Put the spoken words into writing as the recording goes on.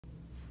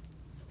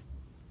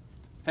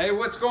Hey,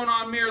 what's going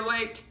on, Mirror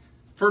Lake?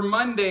 For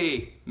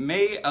Monday,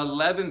 May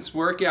 11th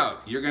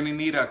workout, you're gonna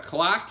need a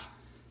clock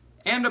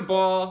and a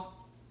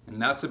ball, and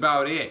that's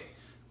about it.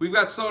 We've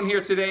got Sloan here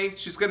today.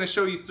 She's gonna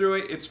show you through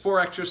it. It's 4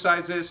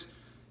 exercises.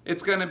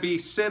 It's gonna be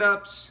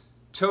sit-ups,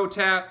 toe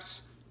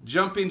taps,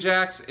 jumping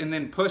jacks, and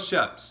then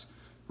push-ups.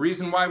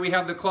 Reason why we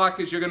have the clock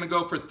is you're gonna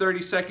go for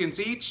 30 seconds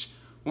each.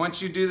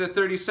 Once you do the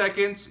 30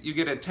 seconds, you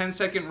get a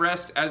 10-second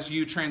rest as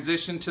you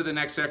transition to the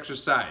next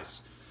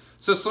exercise.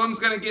 So Sloan's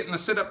gonna get in the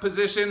sit-up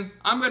position.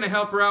 I'm gonna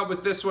help her out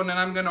with this one and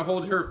I'm gonna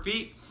hold her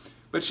feet,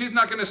 but she's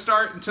not gonna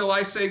start until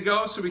I say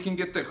go so we can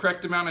get the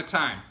correct amount of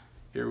time.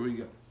 Here we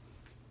go.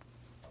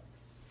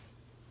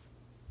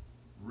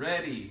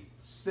 Ready,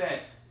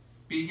 set,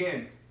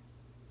 begin.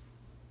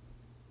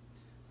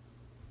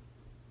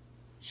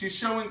 She's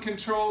showing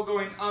control,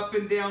 going up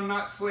and down,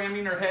 not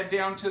slamming her head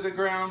down to the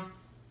ground,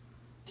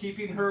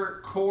 keeping her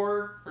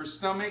core, her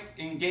stomach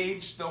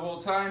engaged the whole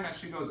time as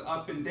she goes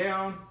up and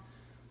down.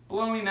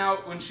 Blowing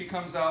out when she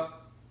comes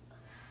up.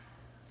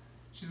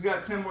 She's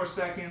got 10 more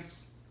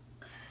seconds.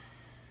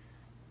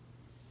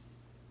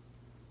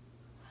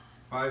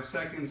 5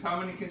 seconds. How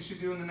many can she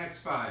do in the next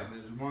 5?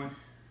 There's 1,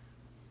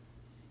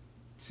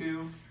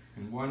 2,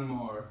 and 1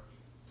 more.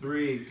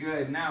 3.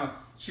 Good. Now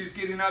she's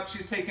getting up.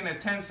 She's taking a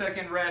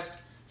 10-second rest.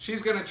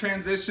 She's going to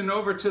transition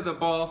over to the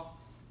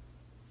ball.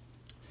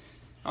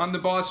 On the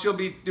ball, she'll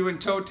be doing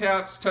toe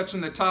taps,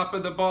 touching the top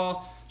of the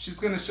ball. She's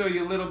going to show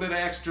you a little bit of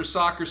extra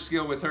soccer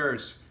skill with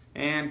hers.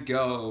 And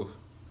go.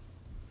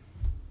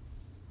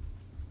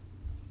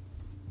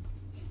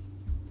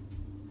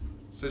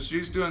 So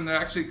she's doing, they're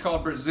actually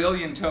called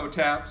Brazilian toe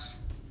taps,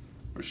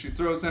 where she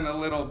throws in a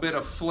little bit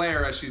of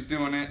flair as she's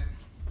doing it.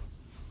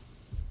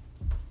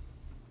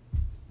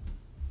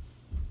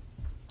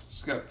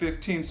 She's got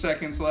 15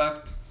 seconds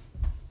left.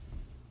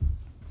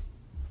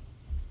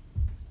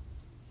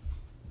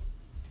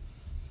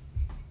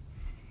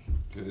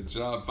 Good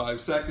job. 5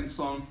 seconds,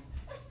 Sloan.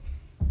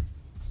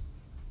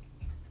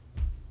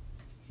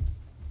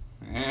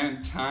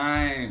 And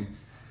time.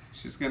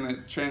 She's going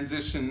to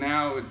transition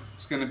now.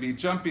 It's going to be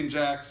jumping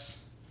jacks.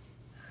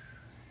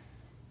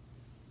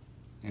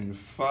 In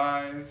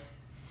 5,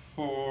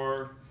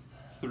 4,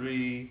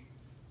 3,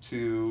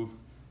 2,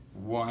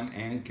 1,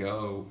 and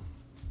go.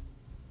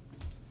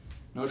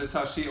 Notice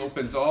how she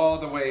opens all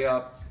the way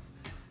up.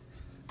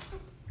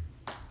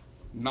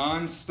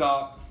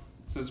 Non-stop.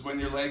 This is when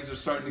your legs are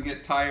starting to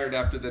get tired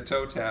after the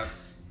toe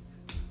taps.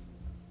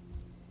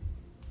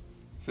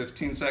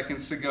 15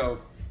 seconds to go.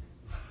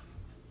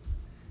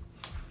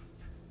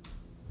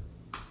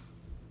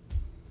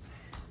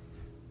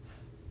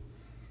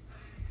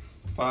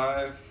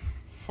 5,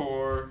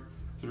 4,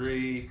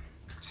 3,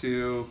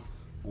 2,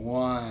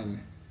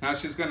 1. Now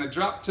she's going to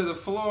drop to the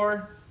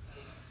floor.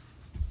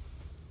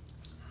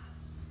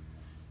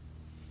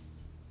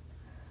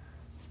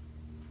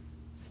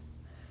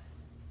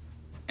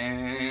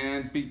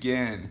 And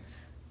begin.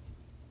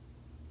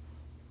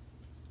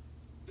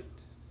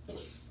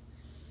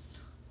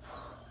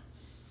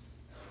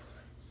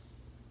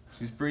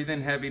 She's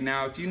breathing heavy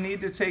now. If you need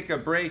to take a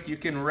break, you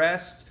can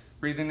rest.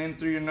 Breathing in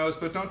through your nose,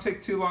 but don't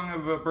take too long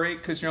of a break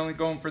because you're only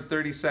going for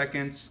 30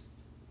 seconds.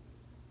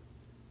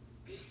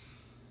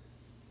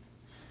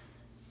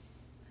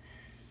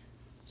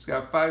 She's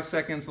got 5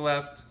 seconds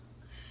left.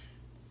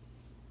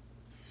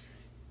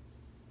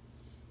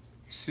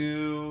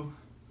 2,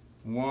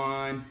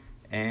 1,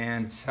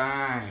 and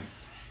time.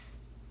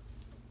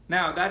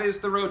 Now that is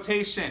the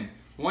rotation.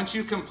 Once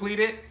you complete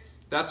it,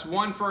 that's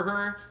 1 for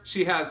her.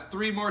 She has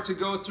 3 more to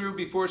go through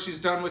before she's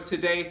done with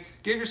today.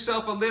 Give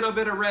yourself a little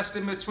bit of rest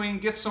in between.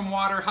 Get some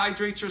water,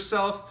 hydrate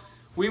yourself.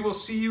 We will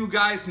see you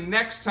guys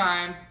next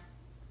time.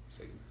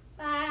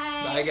 Bye.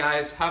 Bye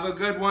guys, have a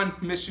good one.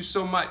 Miss you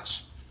so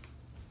much.